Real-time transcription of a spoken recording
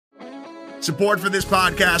Support for this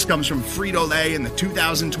podcast comes from Frito-Lay and the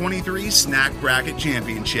 2023 Snack Bracket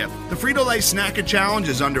Championship. The Frito-Lay Snack Challenge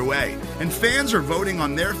is underway, and fans are voting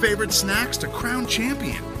on their favorite snacks to crown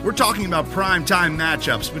champion. We're talking about prime-time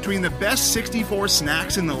matchups between the best 64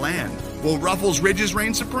 snacks in the land. Will Ruffles Ridges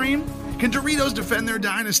reign supreme? Can Doritos defend their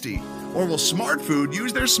dynasty? Or will Smart Food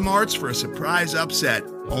use their smarts for a surprise upset?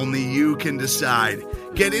 Only you can decide.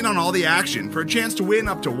 Get in on all the action for a chance to win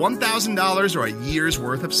up to $1,000 or a year's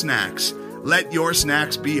worth of snacks. Let your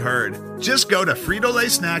snacks be heard. Just go to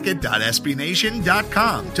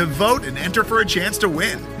fritolaysnacket.sbnation.com to vote and enter for a chance to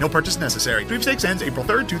win. No purchase necessary. Sweepstakes ends April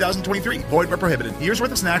 3rd, 2023. Void where prohibited. Year's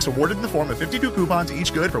worth of snacks awarded in the form of 52 coupons,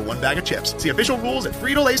 each good for one bag of chips. See official rules at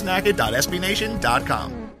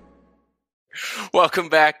fritolaysnacket.sbnation.com. Welcome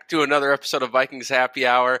back to another episode of Vikings Happy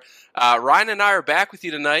Hour. Ryan and I are back with you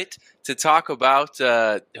tonight to talk about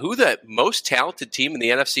who the most talented team in the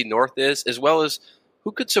NFC North is, as well as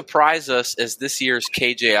who could surprise us as this year's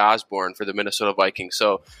KJ Osborne for the Minnesota Vikings.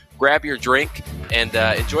 So grab your drink and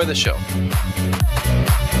enjoy the show.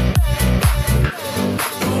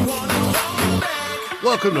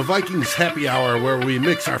 Welcome to Vikings Happy Hour, where we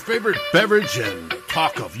mix our favorite beverage and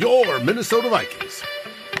talk of your Minnesota Vikings.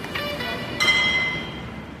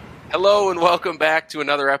 Hello and welcome back to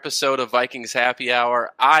another episode of Vikings Happy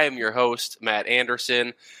Hour. I am your host, Matt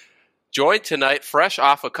Anderson. Joined tonight, fresh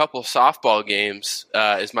off a couple softball games,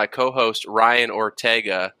 is my co-host Ryan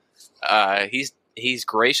Ortega. He's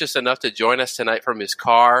gracious enough to join us tonight from his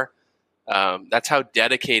car. That's how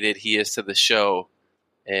dedicated he is to the show.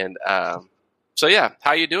 And so yeah,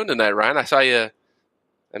 how you doing tonight, Ryan? I saw you.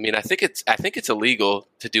 I mean, I think it's illegal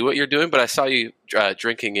to do what you're doing, but I saw you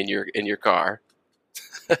drinking in your car.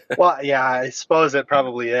 Well, yeah, I suppose it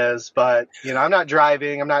probably is, but I'm not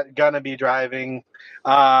driving. I'm not gonna be driving.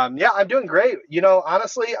 Yeah, I'm doing great.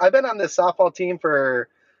 Honestly, I've been on this softball team for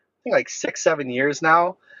I think like 6-7 years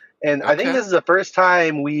now, and okay. I think this is the first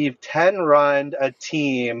time we've 10-run a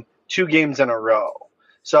team 2 games in a row.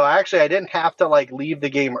 So actually, I didn't have to leave the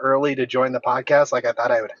game early to join the podcast like I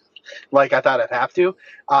thought I would. I'd have to.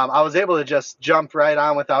 I was able to just jump right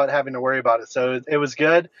on without having to worry about it. So it was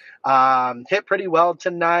good. Hit pretty well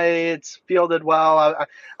tonight. Fielded well.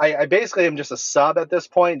 I basically am just a sub at this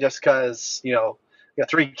point just because, got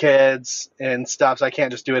 3 kids and stuff, so I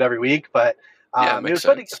can't just do it every week. But it was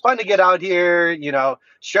fun to get out here,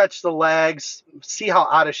 stretch the legs, see how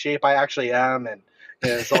out of shape I actually am, and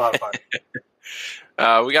it's a lot of fun.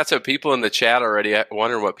 We got some people in the chat already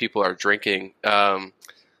wondering what people are drinking.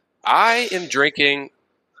 I am drinking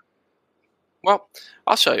 – well,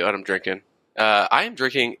 I'll show you what I'm drinking. I am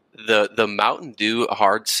drinking the Mountain Dew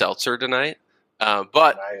hard seltzer tonight,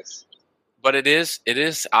 but it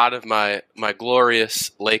is out of my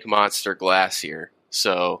glorious Lake Monster glass here.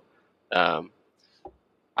 So they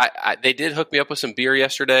did hook me up with some beer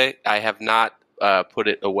yesterday. I have not put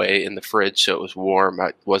it away in the fridge so it was warm.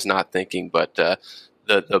 I was not thinking, but the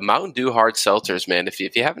Mountain Dew hard seltzers, man, if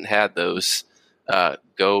you haven't had those –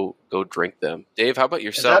 go drink them. Dave, how about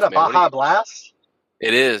yourself? Is that a Baja Blast?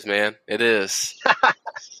 It is, man. It is.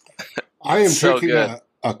 I am so drinking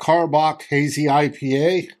a Carbach Hazy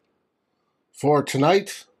IPA for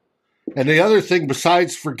tonight. And the other thing,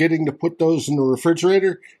 besides forgetting to put those in the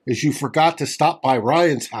refrigerator, is you forgot to stop by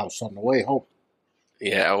Ryan's house on the way home.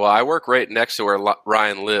 Yeah, well, I work right next to where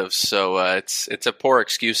Ryan lives, so it's a poor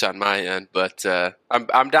excuse on my end. But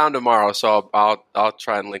I'm down tomorrow, so I'll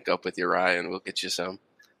try and link up with you, Ryan. We'll get you some.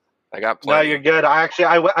 I got plenty. No, you're good. I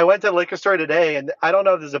went to the liquor store today, and I don't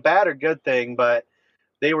know if this is a bad or good thing, but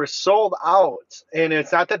they were sold out. And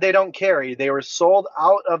it's not that they don't carry; they were sold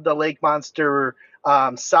out of the Lake Monster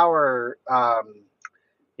sour,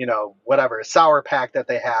 sour pack that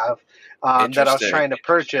they have. That I was trying to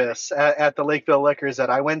purchase at the Lakeville Liquors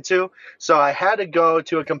that I went to. So I had to go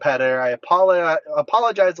to a competitor. I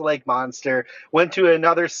apologized to Lake Monster, went to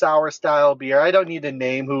another sour style beer. I don't need to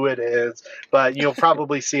name who it is, but you'll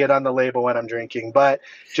probably see it on the label when I'm drinking. But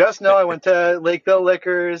just know I went to Lakeville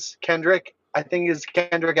Liquors, Kendrick, I think is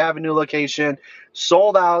Kendrick Avenue location,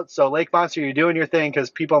 sold out. So Lake Monster, you're doing your thing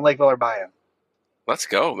because people in Lakeville are buying. Let's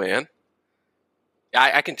go, man.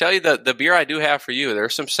 I can tell you the beer I do have for you,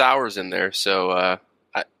 there's some sours in there. So,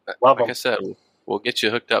 I said, we'll get you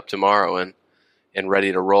hooked up tomorrow and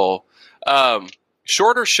ready to roll.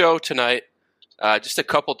 Shorter show tonight. Just a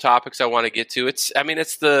couple topics I want to get to. It's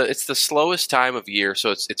the slowest time of year,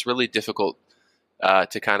 so it's really difficult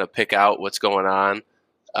to kind of pick out what's going on.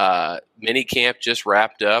 Mini camp just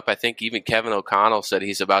wrapped up. I think even Kevin O'Connell said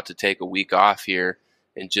he's about to take a week off here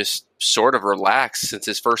and just sort of relax since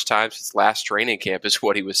his first time since last training camp is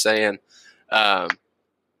what he was saying. But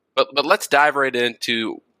let's dive right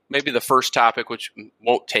into maybe the first topic, which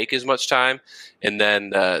won't take as much time, and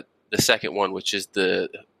then the second one, which is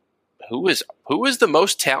who is the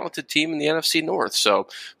most talented team in the NFC North. So,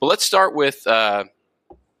 but let's start with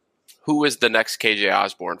who is the next KJ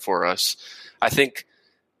Osborne for us. I think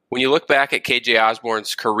when you look back at KJ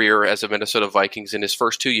Osborne's career as a Minnesota Vikings in his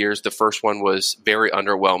first 2 years, the first one was very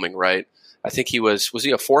underwhelming, right? I think he was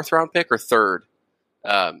he a 4th round pick or 3rd?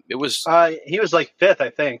 He was like 5th, I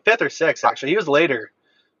think. 5th or 6th, actually. He was later.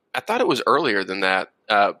 I thought it was earlier than that.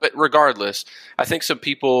 But regardless, I think some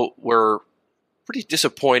people were pretty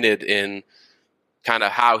disappointed in kind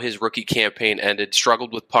of how his rookie campaign ended,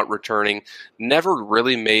 struggled with punt returning, never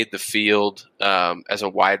really made the field as a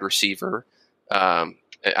wide receiver.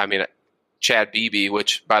 I mean, Chad Beebe,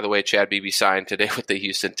 which, by the way, Chad Beebe signed today with the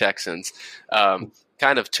Houston Texans,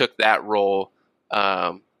 kind of took that role.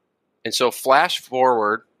 And so flash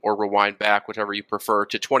forward or rewind back, whatever you prefer,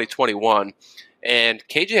 to 2021, and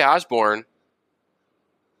KJ Osborne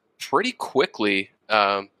pretty quickly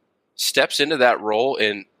steps into that role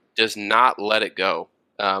and does not let it go.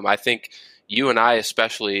 I think you and I,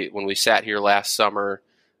 especially when we sat here last summer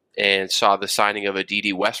and saw the signing of a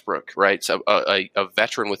D.D. Westbrook, right? So a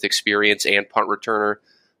veteran with experience and punt returner.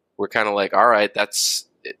 We're kind of like, all right, it's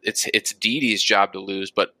D.D.'s job to lose.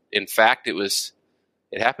 But in fact,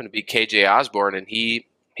 it happened to be KJ Osborne, and he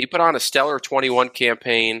put on a stellar 21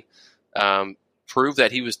 campaign, proved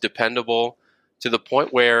that he was dependable to the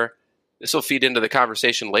point where this will feed into the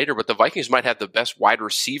conversation later, but the Vikings might have the best wide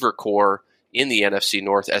receiver core in the NFC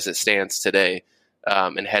North as it stands today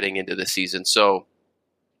and heading into the season. So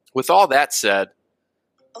with all that said,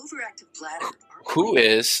 overactive bladder.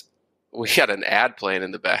 We got an ad playing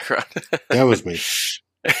in the background. That was me.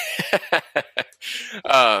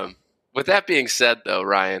 With that being said, though,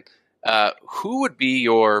 Ryan, who would be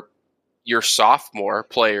your sophomore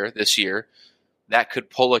player this year that could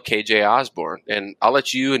pull a KJ Osborne? And I'll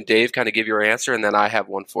let you and Dave kind of give your answer, and then I have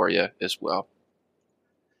one for you as well.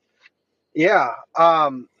 Yeah.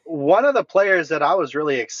 One of the players that I was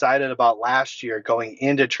really excited about last year going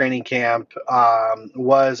into training camp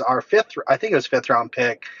was our 5th round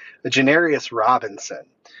pick, Janarius Robinson.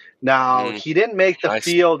 Now, he didn't make the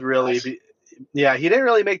field really. He didn't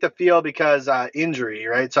really make the field because injury,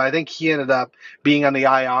 right? So I think he ended up being on the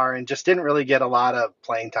IR and just didn't really get a lot of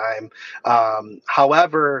playing time.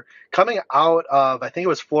 However, coming out of, I think it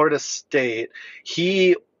was Florida State,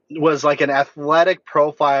 he was like an athletic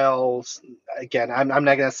profile. Again, I'm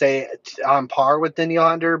not going to say on par with Danielle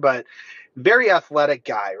Hunter, but very athletic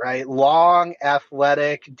guy, right? Long,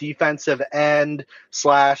 athletic, defensive end /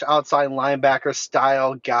 outside linebacker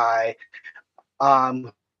style guy.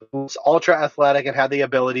 Who's ultra athletic and had the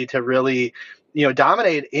ability to really,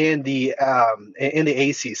 dominate in the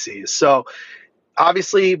ACC. So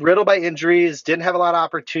obviously riddled by injuries, didn't have a lot of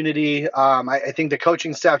opportunity. I think the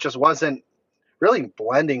coaching staff just wasn't really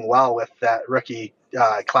blending well with that rookie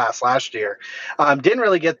class last year. Didn't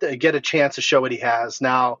really get a chance to show what he has.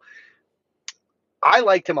 Now, I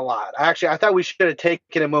liked him a lot. I thought we should have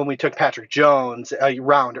taken him when we took Patrick Jones a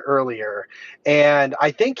round earlier. And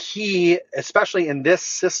I think he, especially in this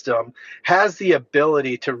system, has the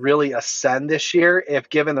ability to really ascend this year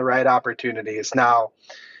if given the right opportunities. Now,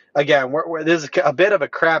 again, this is a bit of a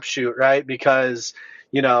crapshoot, right? Because,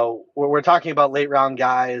 we're talking about late round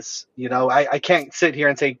guys. I can't sit here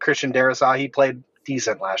and say Christian Darrisaw, he played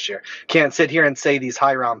decent last year. Can't sit here and say these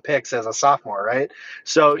high round picks as a sophomore, right?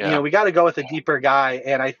 So, we got to go with a deeper guy.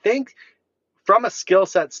 And I think from a skill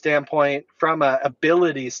set standpoint, from an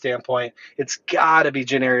ability standpoint, it's got to be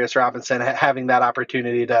Janarius Robinson having that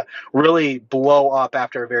opportunity to really blow up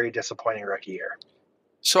after a very disappointing rookie year.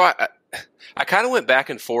 So I kind of went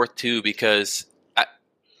back and forth too, because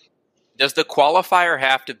does the qualifier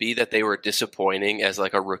have to be that they were disappointing as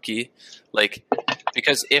like a rookie?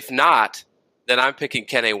 Because if not, then I'm picking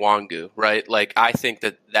Kene Wangu, right? I think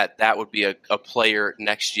that would be a player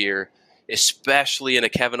next year, especially in a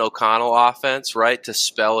Kevin O'Connell offense, right? To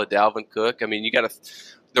spell a Dalvin Cook. I mean,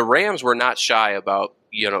 the Rams were not shy about,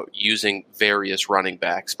 using various running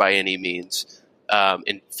backs by any means,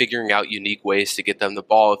 and figuring out unique ways to get them the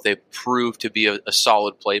ball if they prove to be a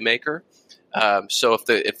solid playmaker. So if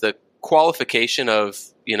the qualification of,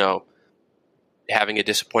 having a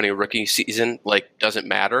disappointing rookie season doesn't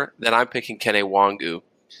matter, then I'm picking Kene Wangu.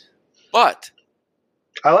 But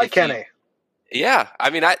I like Kene. Yeah, I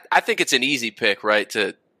mean, I think it's an easy pick, right,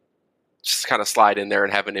 to just kind of slide in there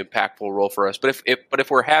and have an impactful role for us. But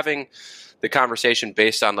if we're having the conversation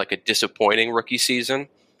based on a disappointing rookie season,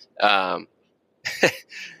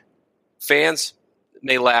 fans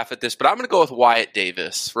may laugh at this, but I'm going to go with Wyatt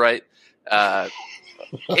Davis, right?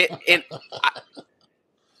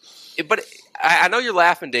 but I know you're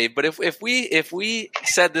laughing, Dave. But if we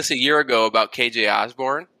said this a year ago about KJ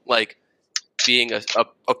Osborne, like being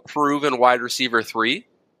a proven wide receiver 3,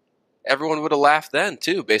 everyone would have laughed then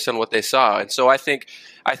too, based on what they saw. And so I think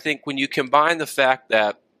when you combine the fact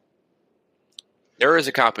that there is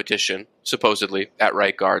a competition supposedly at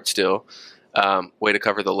right guard still, way to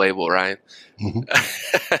cover the label, Ryan.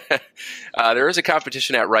 Mm-hmm. There is a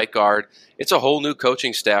competition at right guard. It's a whole new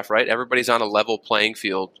coaching staff, right? Everybody's on a level playing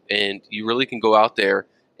field, and you really can go out there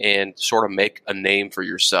and sort of make a name for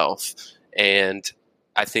yourself. And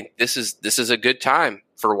I think this is a good time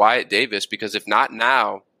for Wyatt Davis, because if not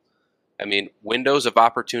now, I mean, windows of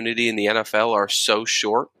opportunity in the NFL are so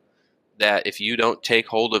short that if you don't take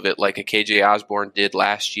hold of it like a KJ Osborne did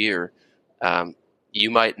last year, you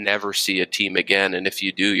might never see a team again. And if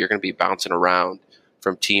you do, you're going to be bouncing around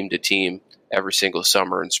from team to team every single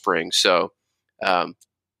summer and spring. So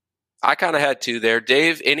I kind of had 2 there.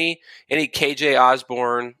 Dave, any KJ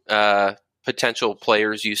Osborne potential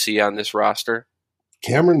players you see on this roster?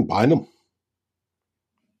 Cameron Bynum.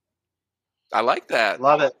 I like that.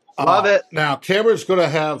 Love it. Love it. Now, Cameron's going to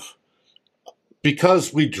have,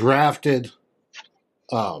 because we drafted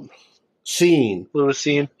Scene. Lewis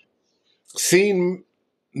Scene. Scene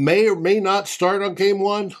may or may not start on game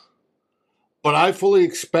 1, but I fully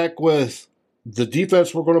expect with the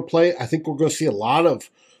defense we're going to play, I think we're going to see a lot of,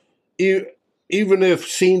 even if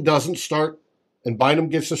Scene doesn't start and Bynum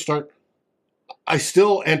gets a start, I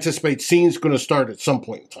still anticipate Scene's going to start at some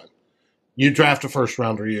point in time. You draft a first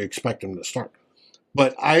rounder, you expect him to start.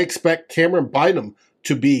 But I expect Cameron Bynum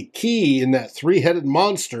to be key in that 3-headed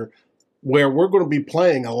monster where we're going to be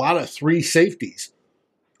playing a lot of 3 safeties,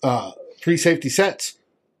 3 safety sets.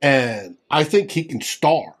 And I think he can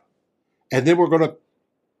star. And then we're going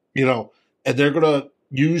to, and they're going to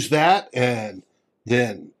use that, and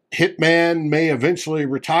then Hitman may eventually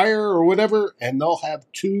retire or whatever, and they'll have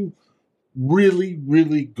 2 really,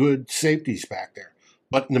 really good safeties back there.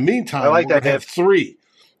 But in the meantime, we're going to have 3,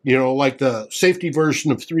 like the safety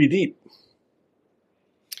version of 3 deep.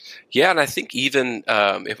 Yeah, and I think even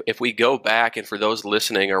if we go back, and for those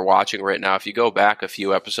listening or watching right now, if you go back a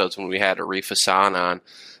few episodes when we had Arif Hassan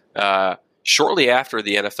on, shortly after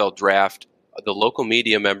the NFL draft, the local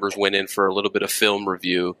media members went in for a little bit of film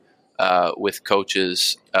review with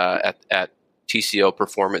coaches at TCO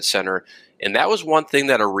Performance Center. And that was one thing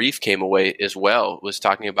that Arif came away as well, was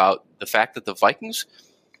talking about the fact that the Vikings,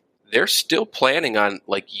 they're still planning on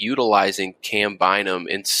utilizing Cam Bynum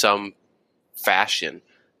in some fashion.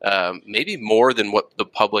 Maybe more than what the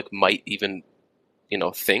public might even,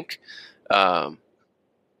 think.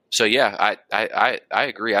 So yeah, I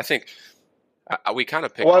agree. I think we kind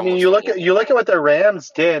of picked. Well, I mean, you look at what the Rams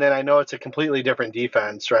did, and I know it's a completely different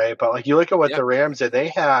defense, right? But you look at what the Rams did. They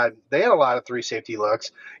had a lot of 3 safety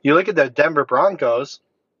looks. You look at the Denver Broncos.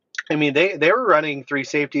 I mean, they were running 3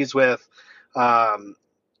 safeties with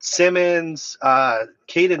Simmons,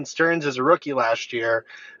 Caden Stearns as a rookie last year,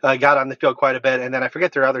 got on the field quite a bit, and then I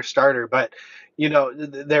forget their other starter, but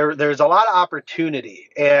there's a lot of opportunity,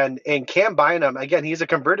 and Cam Bynum, again, he's a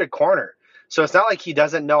converted corner, so it's not like he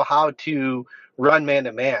doesn't know how to run man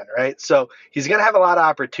to man, right? So he's going to have a lot of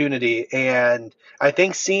opportunity, and I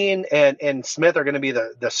think Scene and Smith are going to be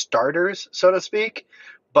the starters, so to speak,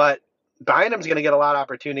 but Bynum's going to get a lot of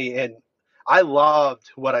opportunity, and I loved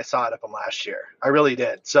what I saw out of him last year. I really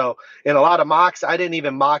did. So in a lot of mocks, I didn't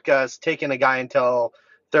even mock us taking a guy until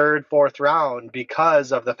 3rd, 4th round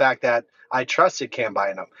because of the fact that I trusted Cam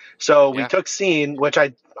Bynum. So we took Scene, which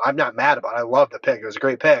I'm not mad about. I love the pick. It was a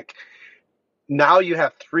great pick. Now you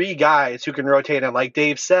have 3 guys who can rotate. And like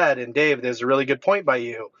Dave said, and Dave, there's a really good point by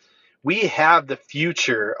you. We have the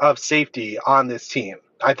future of safety on this team.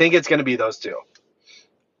 I think it's going to be those 2.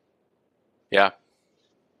 Yeah.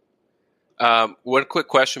 One quick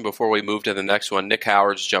question before we move to the next one. Nick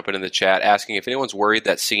Howard's jumping in the chat asking if anyone's worried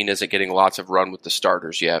that Scene isn't getting lots of run with the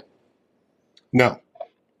starters yet. No,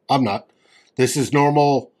 I'm not. This is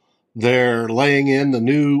normal. They're laying in the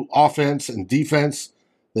new offense and defense.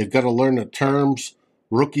 They've got to learn the terms.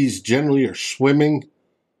 Rookies generally are swimming.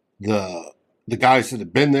 The guys that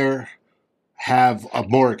have been there have a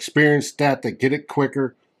more experienced stat that get it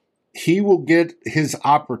quicker. He will get his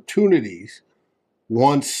opportunities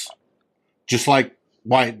once, just like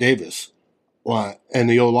Wyatt Davis and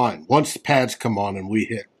the O-line, once the pads come on and we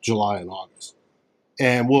hit July and August.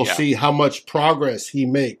 And we'll see how much progress he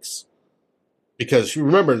makes. Because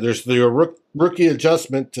remember, there's the rookie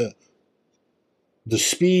adjustment to the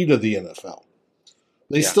speed of the NFL.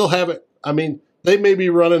 They still haven't. I mean, they may be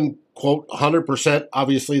running, quote, 100%.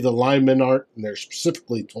 Obviously, the linemen aren't, and they're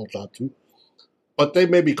specifically told not to. But they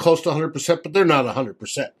may be close to 100%, but they're not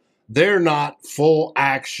 100%. they're not full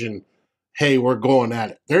action. Hey, we're going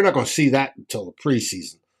at it. They're not going to see that until the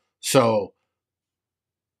preseason. So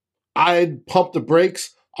I'd pump the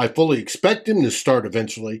brakes. I fully expect him to start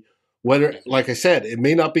eventually. Whether, like I said, it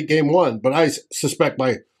may not be game 1, but I suspect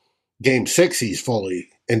by game 6 he's fully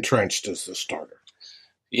entrenched as the starter.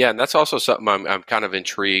 Yeah, and that's also something I'm kind of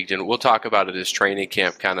intrigued, and we'll talk about it as training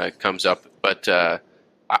camp kind of comes up. But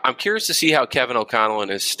I'm curious to see how Kevin O'Connell and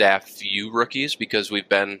his staff view rookies, because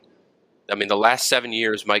the last 7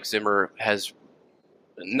 years, Mike Zimmer has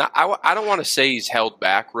not. I don't want to say he's held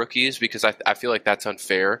back rookies, because I feel like that's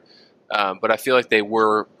unfair. But I feel like they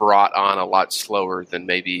were brought on a lot slower than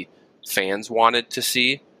maybe fans wanted to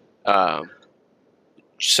see.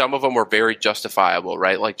 Some of them were very justifiable,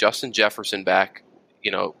 right? Like Justin Jefferson back.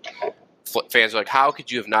 Fans are like, how could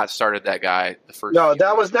you have not started that guy the first? No,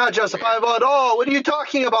 that was not justifiable at all. What are you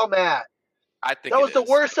talking about, Matt? I think that was the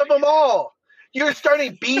worst of them all. You're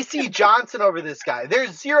starting BC Johnson over this guy.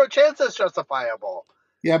 There's zero chance that's justifiable.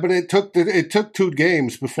 Yeah, but it took 2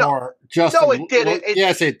 games before Justin. No, it didn't.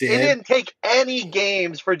 Yes, it did. It didn't take any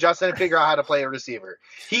games for Justin to figure out how to play a receiver.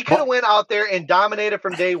 He could have went out there and dominated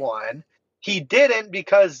from day one. He didn't,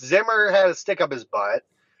 because Zimmer had to stick up his butt.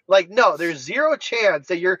 No, there's zero chance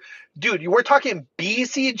that we're talking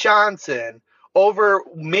BC Johnson over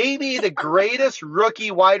maybe the greatest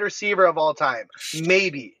rookie wide receiver of all time.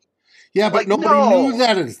 Maybe. Yeah, but nobody knew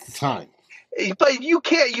that at the time. But you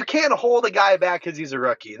can't hold a guy back because he's a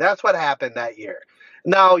rookie. That's what happened that year.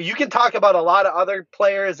 Now, you can talk about a lot of other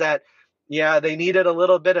players that, they needed a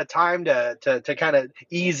little bit of time to kind of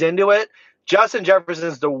ease into it. Justin Jefferson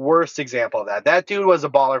is the worst example of that. That dude was a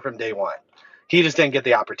baller from day one. He just didn't get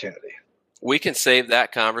the opportunity. We can save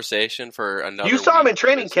that conversation for another You saw week. him in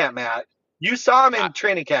training camp, Matt.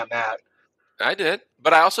 I did.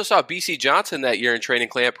 But I also saw BC Johnson that year in training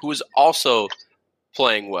camp, who was also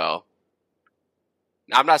playing well.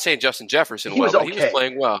 I'm not saying Justin Jefferson but he was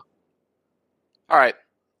playing well. All right.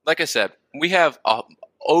 Like I said, we have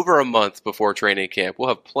over a month before training camp. We'll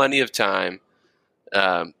have plenty of time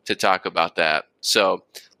to talk about that. So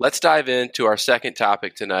let's dive into our second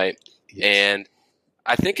topic tonight. Yes. And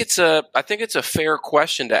I think it's a fair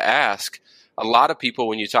question to ask. A lot of people,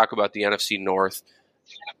 when you talk about the NFC North,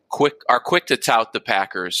 are quick to tout the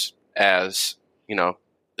Packers as,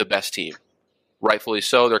 the best team. Rightfully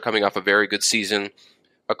so. They're coming off a very good season,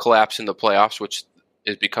 a collapse in the playoffs, which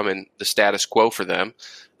is becoming the status quo for them.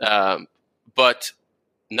 But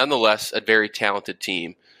nonetheless, a very talented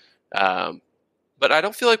team. But I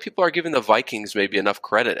don't feel like people are giving the Vikings maybe enough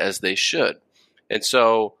credit as they should. And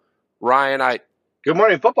so, Ryan, Good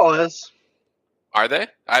Morning Football is. Are they?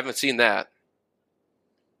 I haven't seen that.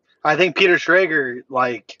 I think Peter Schrager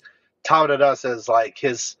touted us as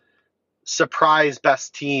his surprise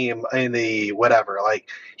best team in the whatever.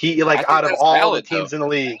 Out of all the teams in the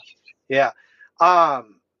league. Yeah. To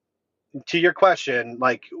your question,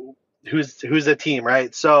 who's the team,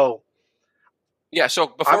 right? So yeah, so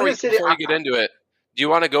before you get into it, do you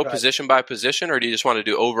want to go position by position, or do you just want to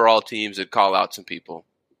do overall teams and call out some people?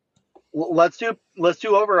 Well, let's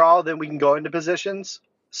do overall, then we can go into positions.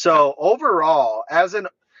 So overall, as an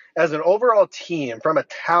overall team, from a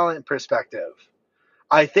talent perspective,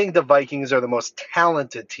 I think the Vikings are the most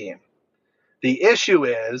talented team. The issue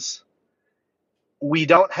is we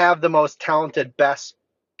don't have the most talented best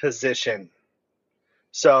position.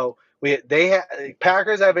 So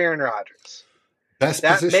Packers have Aaron Rodgers. Best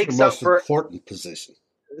position, most important position.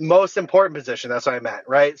 Most important position. That's what I meant,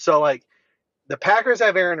 right? So the Packers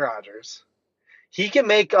have Aaron Rodgers. He can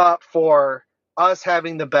make up for us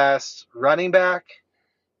having the best running back,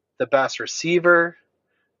 the best receiver,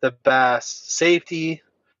 the best safety,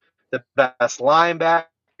 the best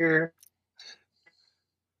linebacker.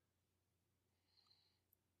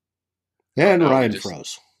 And Ryan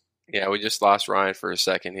froze. Yeah, we just lost Ryan for a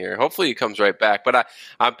second here. Hopefully he comes right back. But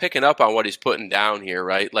I'm picking up on what he's putting down here,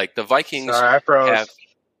 right? The Vikings Sorry, I froze.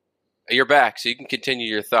 You're back, so you can continue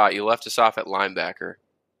your thought. You left us off at linebacker.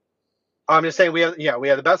 I'm just saying we have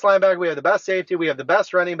the best linebacker, we have the best safety, we have the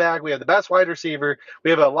best running back, we have the best wide receiver.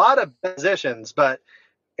 We have a lot of positions, but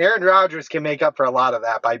Aaron Rodgers can make up for a lot of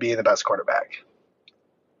that by being the best quarterback.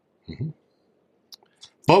 Mm-hmm.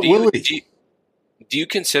 But do you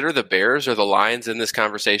consider the Bears or the Lions in this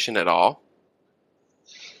conversation at all?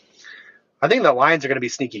 I think the Lions are going to be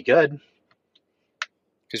sneaky good.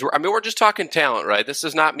 Because we're just talking talent, right? This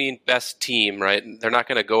does not mean best team, right? They're not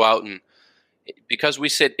going to go out and because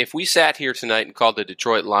if we sat here tonight and called the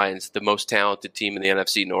Detroit Lions the most talented team in the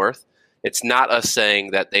NFC North, it's not us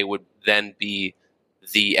saying that they would then be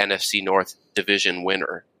the NFC North division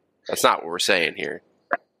winner. That's not what we're saying here.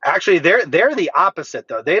 Actually, they're the opposite,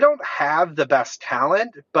 though. They don't have the best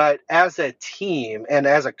talent, but as a team and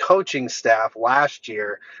as a coaching staff last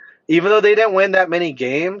year, even though they didn't win that many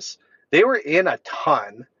games, they were in a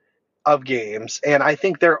ton of games, and I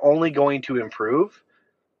think they're only going to improve.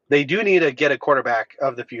 They do need to get a quarterback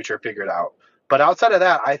of the future figured out. But outside of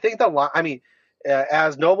that, I think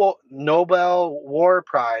as Nobel War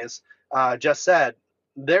Prize just said,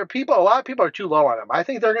 a lot of people are too low on them. I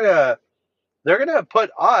think they're gonna put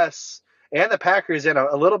us and the Packers in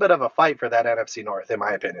a little bit of a fight for that NFC North, in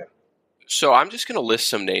my opinion. So I'm just gonna list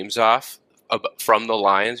some names off from the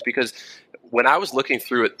Lions, because when I was looking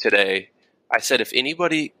through it today, I said if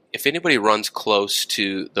anybody runs close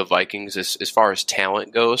to the Vikings as far as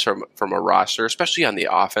talent goes from a roster, especially on the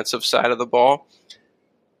offensive side of the ball,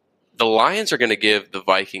 the Lions are going to give the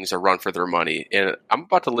Vikings a run for their money. And I'm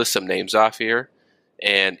about to list some names off here,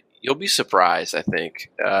 and you'll be surprised, I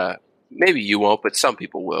think. Maybe you won't, but some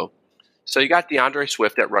people will. So you got DeAndre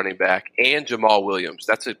Swift at running back and Jamal Williams.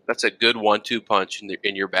 That's a good 1-2 punch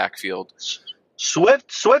in your backfield.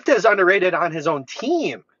 Swift is underrated on his own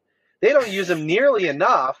team. They don't use him nearly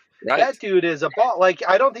enough. Right. That dude is a ball. Like,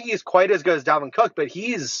 I don't think he's quite as good as Dalvin Cook, but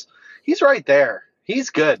he's right there. He's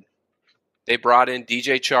good. They brought in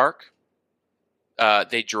DJ Chark.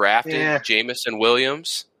 They drafted Jamison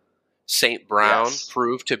Williams. St. Brown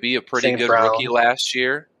proved to be a pretty good rookie last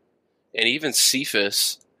year. And even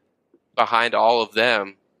Cephas, behind all of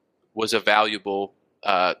them, was a valuable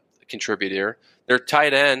contributor. Their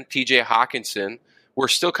tight end, TJ Hawkinson, we're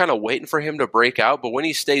still kind of waiting for him to break out, but when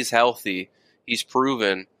he stays healthy, he's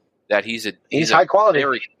proven that he's high quality.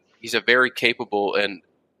 He's a very capable and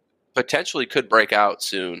potentially could break out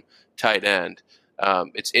soon tight end.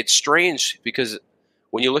 It's strange because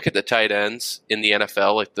when you look at the tight ends in the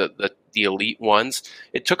NFL, like the elite ones,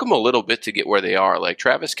 it took them a little bit to get where they are. Like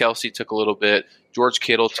Travis Kelce took a little bit, George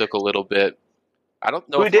Kittle took a little bit. I don't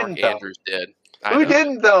know if Mark Andrews did. Who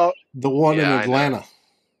didn't though? The one in Atlanta.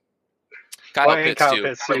 Kyle Pitts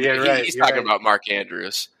too. He's talking about Mark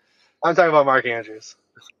Andrews. I'm talking about Mark Andrews.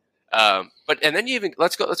 But then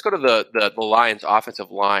let's go to the Lions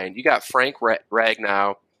offensive line. You got Frank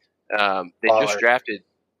Ragnow. They just drafted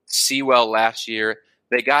Sewell last year.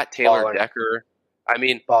 They got Taylor Decker. I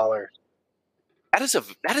mean, baller. That is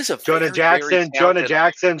a Jonah Jackson. Jonah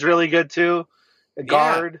Jackson's really good too. A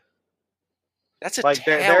guard. Yeah. That's a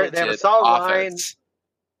talented they have a solid offense.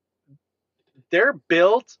 Line. They're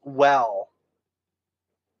built well.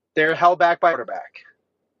 They're held back by quarterback.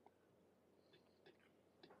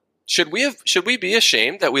 Should we be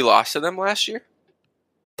ashamed that we lost to them last year?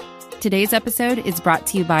 Today's episode is brought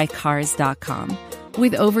to you by Cars.com.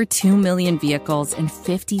 With over 2 million vehicles and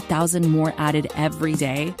 50,000 more added every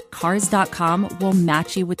day, Cars.com will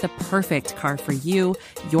match you with the perfect car for you,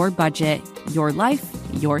 your budget, your life,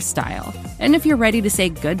 your style. And if you're ready to say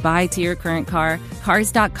goodbye to your current car,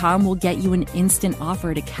 Cars.com will get you an instant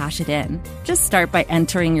offer to cash it in. Just start by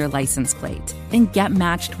entering your license plate and get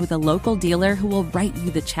matched with a local dealer who will write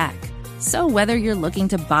you the check. So whether you're looking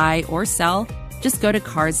to buy or sell, just go to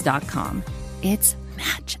Cars.com. It's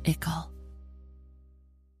magical.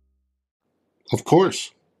 Of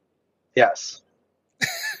course. Yes.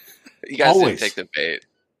 You guys didn't take the bait.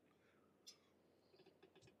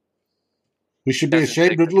 We should be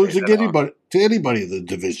ashamed of losing to anybody in the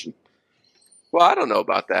division. Well, I don't know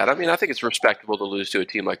about that. I mean, I think it's respectable to lose to a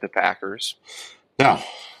team like the Packers. No.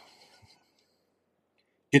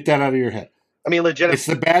 Get that out of your head. I mean, legitimately. It's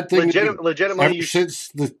the bad thing. Legitimately, you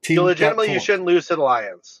shouldn't lose to the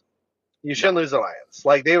Lions. You shouldn't lose the Lions.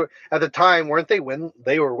 Like they were at the time, weren't they?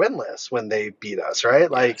 They were winless when they beat us,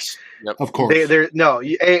 right? Like, yep. Of course.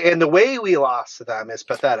 And the way we lost to them is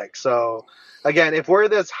pathetic. So, again, if we're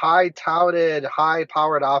this high-touted,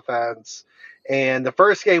 high-powered offense, and the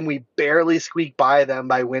first game we barely squeaked by them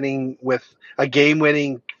by winning with a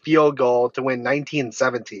game-winning field goal to win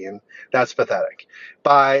 19-17, that's pathetic.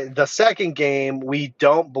 By the second game, we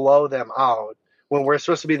don't blow them out when we're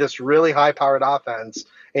supposed to be this really high-powered offense.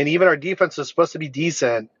 And even our defense is supposed to be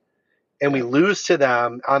decent, and we lose to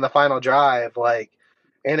them on the final drive.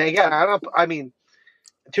 And again,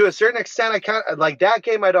 to a certain extent, I kind of like that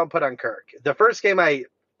game. I don't put on Kirk. The first game,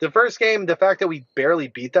 the fact that we barely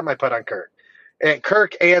beat them, I put on Kirk. And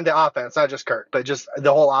Kirk and the offense, not just Kirk, but just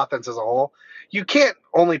the whole offense as a whole. You can't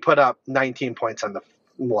only put up 19 points on the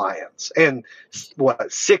Lions and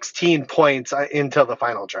 16 points until the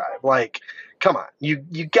final drive. Like, come on, you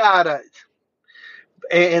gotta.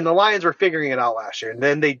 And the Lions were figuring it out last year, and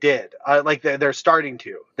then they did. They're starting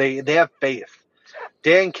to. They have faith.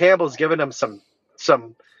 Dan Campbell's given them some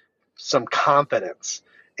confidence,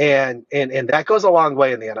 and that goes a long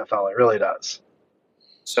way in the NFL. It really does.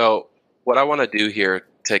 So what I want to do here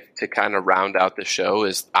to kind of round out the show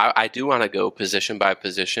is I do want to go position by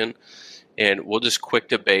position, and we'll just quick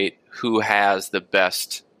debate who has the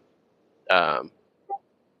best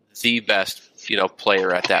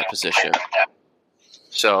player at that position.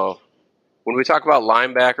 So when we talk about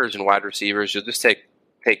linebackers and wide receivers, you'll just take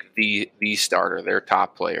the starter, their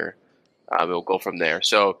top player. We'll go from there.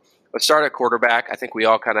 So let's start at quarterback. I think we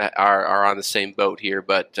all kind of are on the same boat here,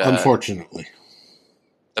 but unfortunately,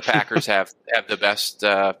 the Packers have the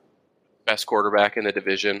best quarterback in the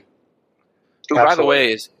division, who, by the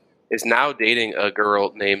way, is now dating a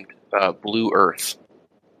girl named Blue Earth,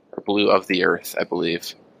 or Blue of the Earth, I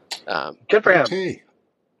believe. Good for him. Okay.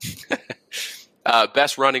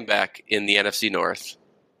 Best running back in the NFC North.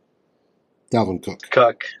 Dalvin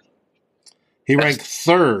Cook. He ranked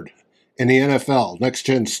third in the NFL Next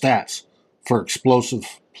Gen Stats for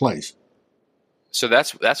explosive plays. So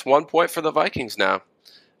that's 1 point for the Vikings now.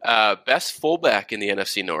 Best fullback in the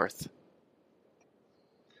NFC North.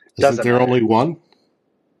 Isn't there only one?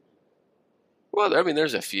 Well, I mean,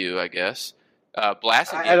 there's a few, I guess.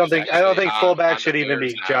 Blasting. I don't think fullback should even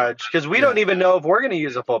be judged, because we don't even know if we're going to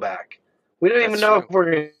use a fullback. We don't even know if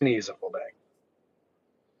we're going to use a fullback.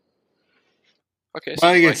 Okay, so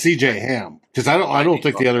I think it's CJ Ham, because I don't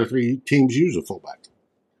think the other three teams use a fullback.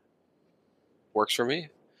 Works for me.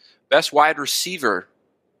 Best wide receiver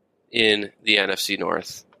in the NFC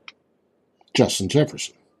North. Justin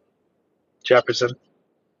Jefferson.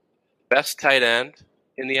 Best tight end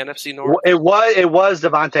in the NFC North. It was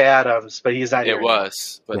Devontae Adams, but he's not here. It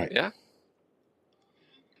was, but right. Yeah.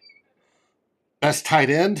 Best tight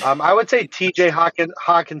end? I would say T.J.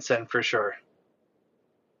 Hawkinson for sure.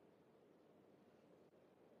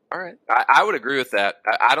 All right, I would agree with that.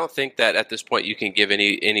 I don't think that at this point you can give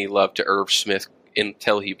any love to Irv Smith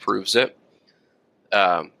until he proves it.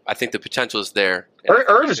 I think the potential is there.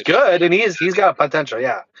 Irv is good, and he's got potential,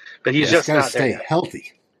 yeah, but he's just not stay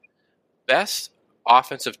healthy. Best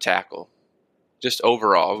offensive tackle, just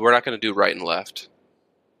overall. We're not going to do right and left.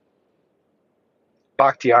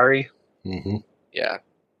 Bakhtiari. Mm-hmm. Yeah,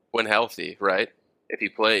 when healthy, right? If he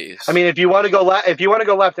plays. I mean, if you want to go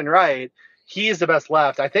left and right, he's the best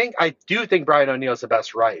left. I do think Brian O'Neill's the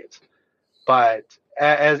best right, but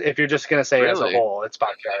if you're just going to say as a whole, it's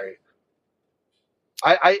Bakhtiari.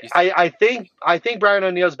 I think Brian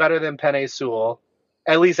O'Neill's better than Penei Sewell,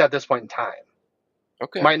 at least at this point in time.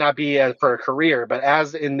 Okay, might not be for a career, but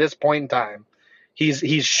as in this point in time,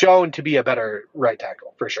 he's shown to be a better right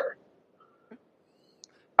tackle for sure.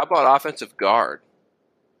 How about offensive guard?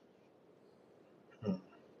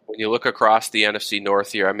 When you look across the NFC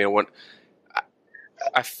North here, I mean,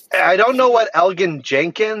 I don't know what Elgin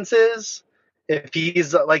Jenkins is. If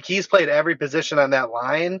he's played every position on that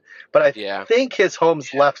line, but I think his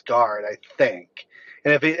home's left guard. I think,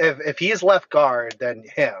 and if he's left guard, then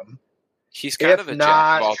him. He's kind of a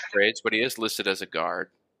jack of all trades, but he is listed as a guard.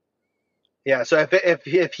 Yeah, so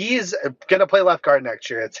if he's gonna play left guard next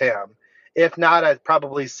year, it's him. If not, I'd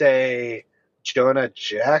probably say Jonah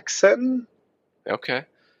Jackson. Okay.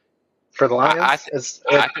 For the Lions,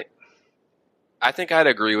 I think I'd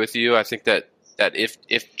agree with you. I think that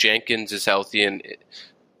if Jenkins is healthy, and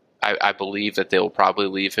I believe that they'll probably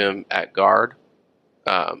leave him at guard,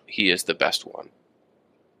 he is the best one.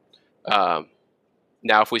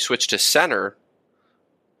 Now, if we switch to center,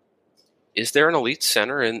 is there an elite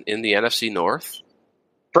center in the NFC North?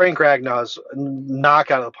 Frank Ragnar's knock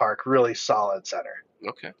out of the park, really solid center.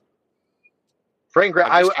 Okay. Frank,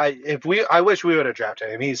 I wish we would have drafted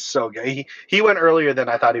him. He's so good. He went earlier than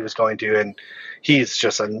I thought he was going to, and he's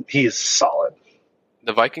solid.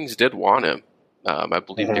 The Vikings did want him. I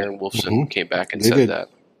believe Darren Wolfson came back and said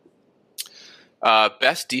that.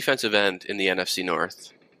 Best defensive end in the NFC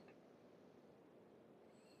North.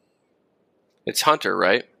 It's Hunter,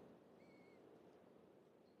 right?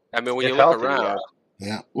 I mean, when you look around.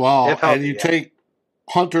 Yeah. Well, and you take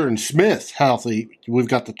Hunter and Smith healthy, we've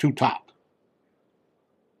got the two top.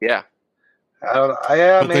 Yeah.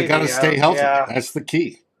 But they got to stay healthy. Yeah. That's the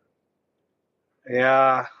key.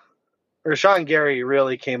 Yeah. Rashawn Gary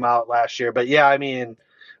really came out last year. But, yeah, I mean,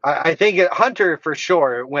 I think Hunter for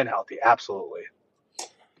sure went healthy. Absolutely.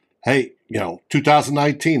 Hey,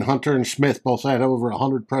 2019, Hunter and Smith both had over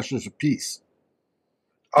 100 pressures apiece.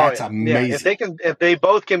 That's amazing. Yeah, if they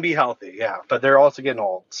both can be healthy, yeah. But they're also getting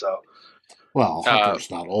old, so. Well, Hunter's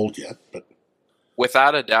not old yet, but.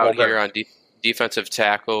 Without a doubt here on defensive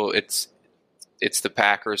tackle, it's the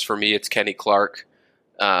Packers. For me, it's Kenny Clark.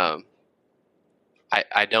 I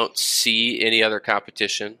don't see any other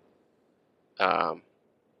competition.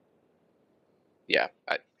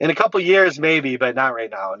 In a couple years, maybe, but not right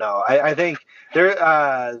now. No, I think there.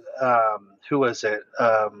 Who was it?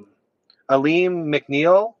 Aleem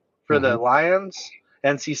McNeil for the Lions,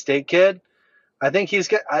 NC State kid. I think he's.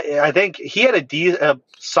 I think he had a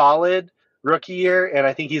solid rookie year, and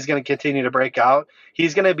I think he's going to continue to break out.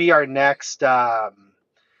 He's going to be our next. I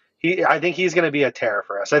think he's going to be a terror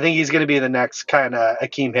for us. I think he's going to be the next kind of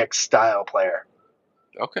Akeem Hicks style player.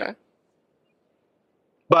 Okay.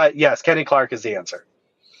 But yes, Kenny Clark is the answer.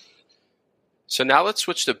 So now let's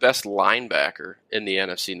switch to best linebacker in the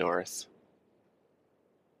NFC North.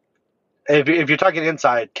 If you're talking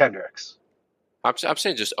inside, Kendricks. I'm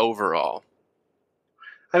saying just overall.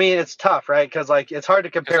 I mean, it's tough, right? Because it's hard to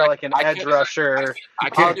compare an edge rusher. I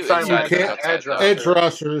can't do edge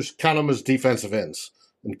rushers. Count them as defensive ends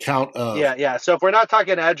and count. Yeah. So if we're not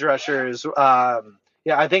talking edge rushers, I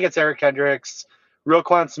think it's Eric Kendricks.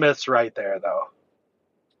 Roquan Smith's right there, though.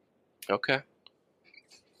 Okay.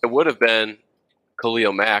 It would have been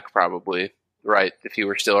Khalil Mack, probably, right, if he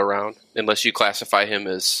were still around, unless you classify him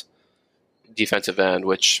as defensive end,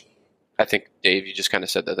 which I think, Dave, you just kind of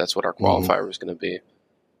said that's what our qualifier was going to be.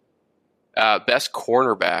 Best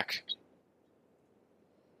cornerback.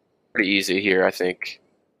 Pretty easy here, I think.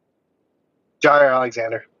 Jair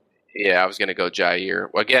Alexander. Yeah, I was going to go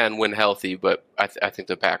Jair. Again, when healthy, but I think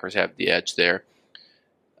the Packers have the edge there.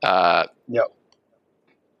 Yep.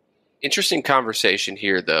 Interesting conversation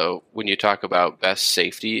here, though, when you talk about best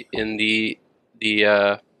safety in the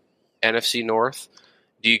NFC North.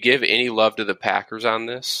 Do you give any love to the Packers on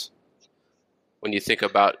this? When you think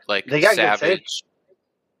about they got Savage,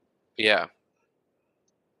 yeah,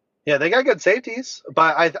 they got good safeties,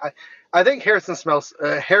 but I think Harrison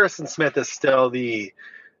Smith is still the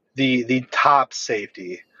top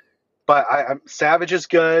safety. But Savage is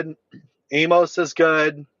good, Amos is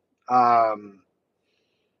good.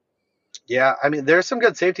 Yeah, I mean, there's some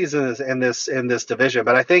good safeties in this division,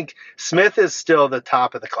 but I think Smith is still the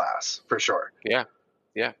top of the class for sure. Yeah.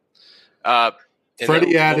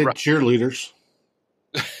 Freddie added cheerleaders.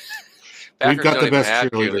 We've got the best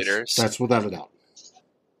cheerleaders. That's without a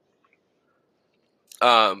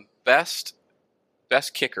doubt. Best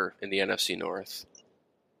kicker in the NFC North.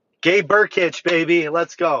 Gabe Burkitch, baby,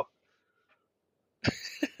 let's go.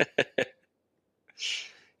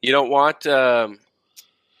 You don't want Joseph?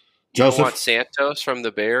 You don't want Santos from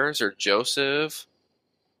the Bears or Joseph?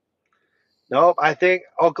 Nope, I think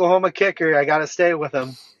Oklahoma kicker, I got to stay with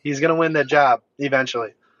him. He's going to win the job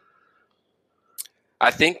eventually. I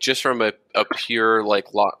think just from a pure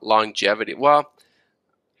longevity. Well,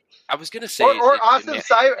 I was going to say Austin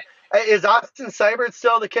Seibert. Is Austin Seibert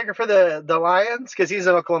still the kicker for the Lions? Because he's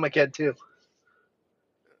an Oklahoma kid too.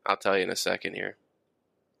 I'll tell you in a second here.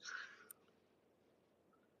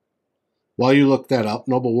 While you look that up,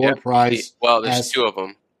 Nobel Ward Prize. There's two of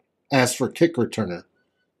them. Asked for kick returner.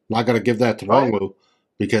 I'm not going to give that to Wongwu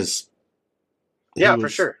because. For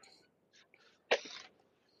sure.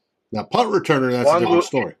 Now, punt returner, that's a different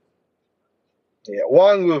story. Yeah,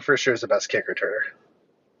 Wongwu for sure is the best kick returner.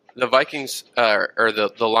 The Vikings or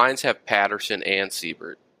the Lions have Patterson and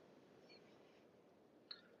Siebert.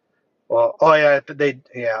 Well,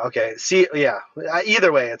 okay. See, yeah.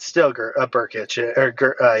 Either way, it's still Burkitch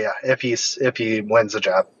if he wins the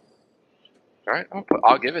job. All right,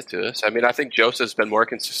 I'll give it to us. I mean, I think Joseph's been more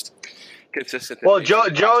consistent. Well,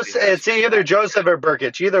 it's either Joseph or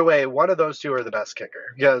Burkitch. Either way, one of those two are the best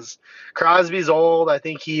kicker because Crosby's old. I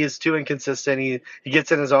think he is too inconsistent. He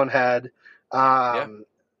gets in his own head.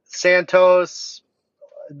 Santos,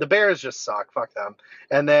 the Bears just suck. Fuck them.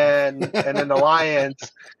 And then the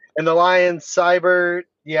Lions. And the Lions, Seibert,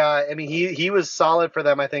 yeah, I mean, he was solid for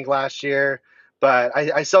them, I think, last year. But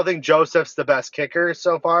I still think Joseph's the best kicker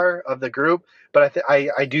so far of the group. But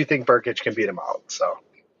I do think Burkitch can beat him out. So,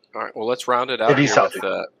 all right, well, let's round it out here with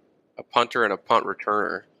a punter and a punt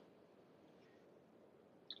returner.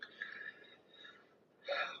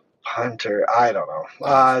 Punter, I don't know.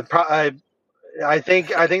 I think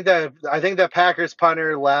that Packers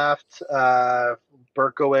punter left,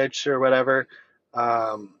 Berkowitz or whatever.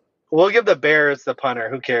 We'll give the Bears the punter.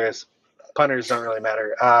 Who cares? Punters don't really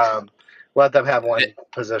matter. Let them have one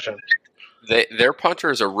position. Their punter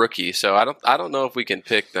is a rookie, so I don't know if we can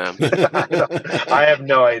pick them. I have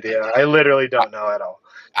no idea. I literally don't know at all.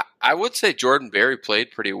 I would say Jordan Berry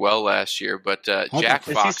played pretty well last year, but Jack Fox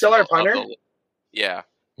is he still our punter? Yeah,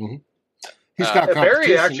 mm-hmm. He's got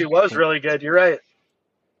Berry actually was really good. You're right.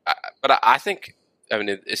 But I think. I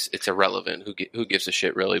mean, it's irrelevant. Who gives a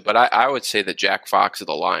shit, really? But I would say that Jack Fox of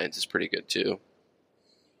the Lions is pretty good, too.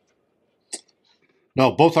 No,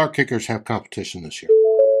 both our kickers have competition this year.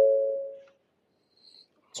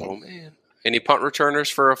 So, oh, man. Any punt returners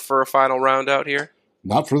for a final round out here?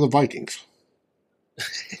 Not for the Vikings.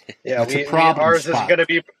 Yeah, ours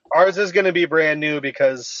is going to be brand new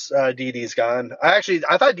because Didi's gone. I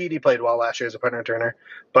thought Didi played well last year as a punt returner,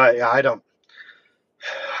 but yeah, I don't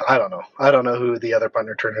know. I don't know who the other punt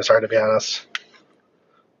returners are, to be honest.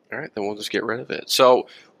 All right, then we'll just get rid of it. So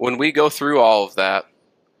when we go through all of that,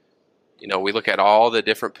 we look at all the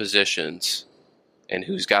different positions and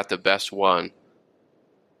who's got the best one.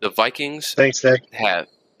 The Vikings Thanks, Nick. have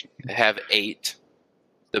 8.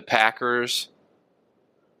 The Packers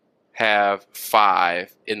have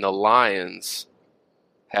 5, and the Lions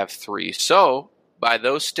have 3. So, by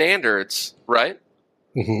those standards, right?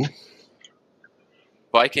 Mm-hmm.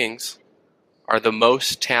 Vikings are the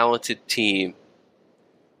most talented team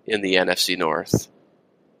in the NFC North.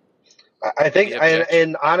 I think,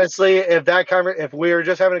 and honestly, if we were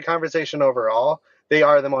just having a conversation overall, they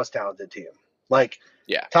are the most talented team.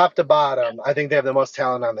 Top to bottom, I think they have the most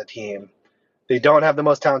talent on the team. They don't have the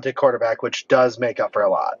most talented quarterback, which does make up for a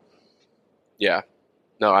lot. Yeah.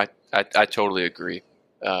 No, I totally agree.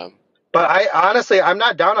 But I'm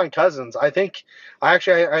not down on Cousins. I think we're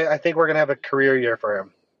going to have a career year for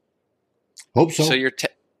him. Hope so. So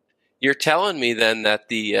you're telling me then that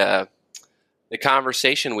the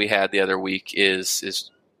conversation we had the other week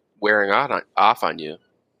is wearing off on you.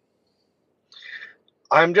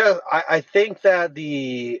 I think that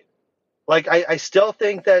I still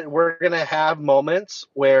think that we're going to have moments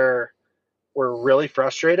where we're really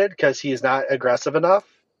frustrated because he's not aggressive enough.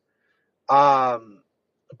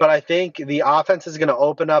 But I think the offense is going to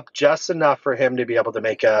open up just enough for him to be able to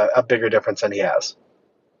make a bigger difference than he has.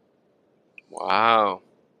 Wow.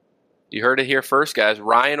 You heard it here first, guys.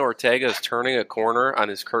 Ryan Ortega is turning a corner on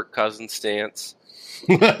his Kirk Cousins stance.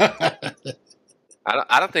 I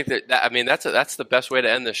don't think that. I mean, that's the best way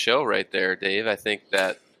to end the show, right there, Dave. I think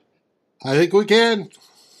we can.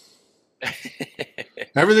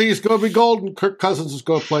 Everything is going to be golden. Kirk Cousins is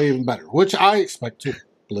going to play even better, which I expect to.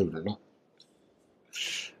 Believe it or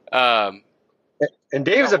not. And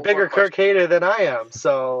Dave's a bigger Kirk hater than I am,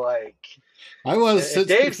 so I was since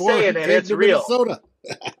Dave's before saying it. It's real. Minnesota.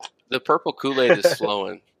 The purple Kool-Aid is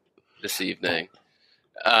flowing this evening.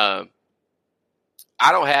 I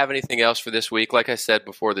don't have anything else for this week. Like I said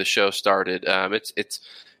before the show started, it's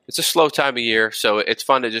a slow time of year, so it's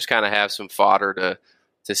fun to just kind of have some fodder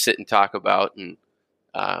to sit and talk about. And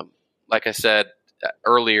like I said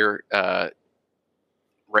earlier,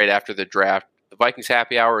 right after the draft, the Vikings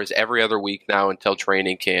Happy Hour is every other week now until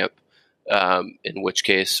training camp. In which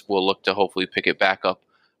case, we'll look to hopefully pick it back up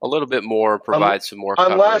a little bit more and provide some more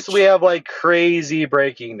coverage. Unless we have crazy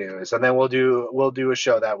breaking news, and then we'll do a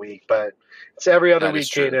show that week. But it's every other week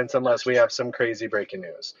cadence unless we have some crazy breaking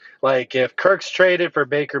news. Like if Kirk's traded for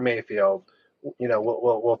Baker Mayfield,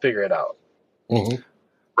 we'll figure it out. Mm-hmm.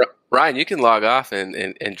 Ryan, you can log off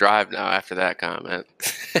and drive now after that comment.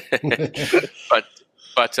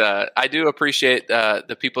 But I do appreciate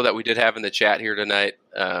the people that we did have in the chat here tonight.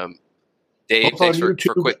 Dave, thanks for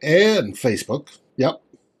YouTube and Facebook. Yep.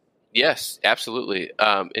 Yes, absolutely.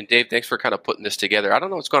 And Dave, thanks for kind of putting this together. I don't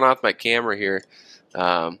know what's going on with my camera here.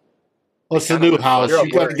 It's a new house. You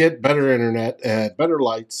got to get better internet and better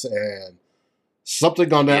lights and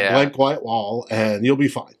something on that blank white wall, and you'll be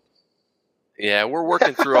fine. Yeah, we're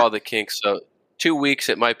working through all the kinks. So 2 weeks,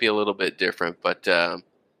 it might be a little bit different. But, so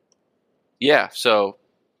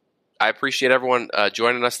I appreciate everyone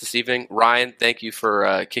joining us this evening. Ryan, thank you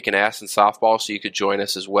for kicking ass in softball so you could join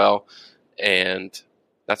us as well. And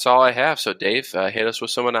that's all I have. So, Dave, hit us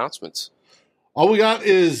with some announcements. All we got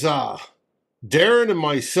is Darren and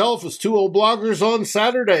myself as 2 old bloggers on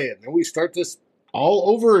Saturday, and then we start this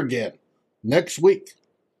all over again next week.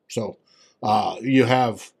 So you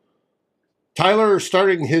have Tyler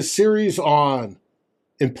starting his series on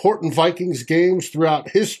important Vikings games throughout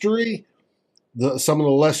history. Some of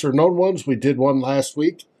the lesser-known ones. We did one last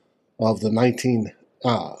week of the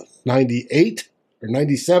 1998 or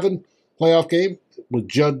 97 playoff game with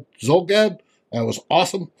Judd Zolgad. That was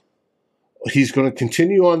awesome. He's going to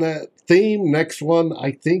continue on that theme. Next one,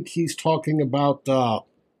 I think he's talking about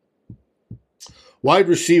wide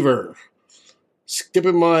receiver.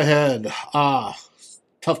 Skipping my head.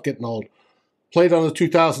 Tough getting old. Played on the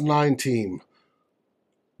 2009 team.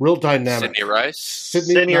 Real dynamic. Sidney Rice?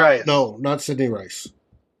 Sidney Rice. No, not Sidney Rice.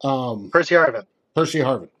 Percy Harvin. Percy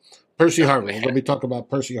Harvin. Let me talk about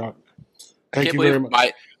Percy Harvin. Thank you very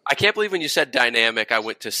much. I can't believe when you said dynamic, I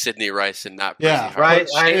went to Sidney Rice and not Percy Harvin. Right.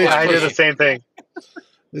 I did the same thing.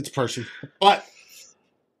 It's Percy. But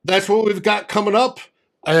that's what we've got coming up.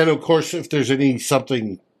 And, of course, if there's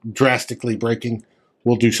something drastically breaking,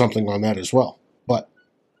 we'll do something on that as well. But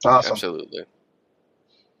Awesome. Absolutely.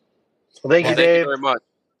 Well, thank you, Dave. Thank you very much.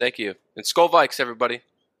 Thank you. And Skol Vikes, everybody.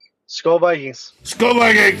 Skol Vikings. Skol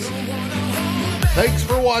Vikings. Thanks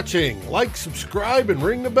for watching. Like, subscribe, and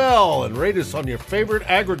ring the bell, and rate us on your favorite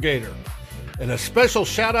aggregator. And a special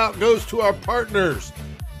shout out goes to our partners,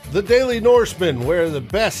 The Daily Norseman, where the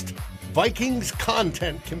best Vikings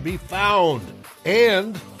content can be found,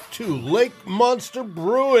 and to Lake Monster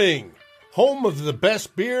Brewing, home of the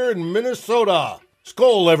best beer in Minnesota.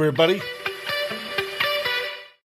 Skol, everybody.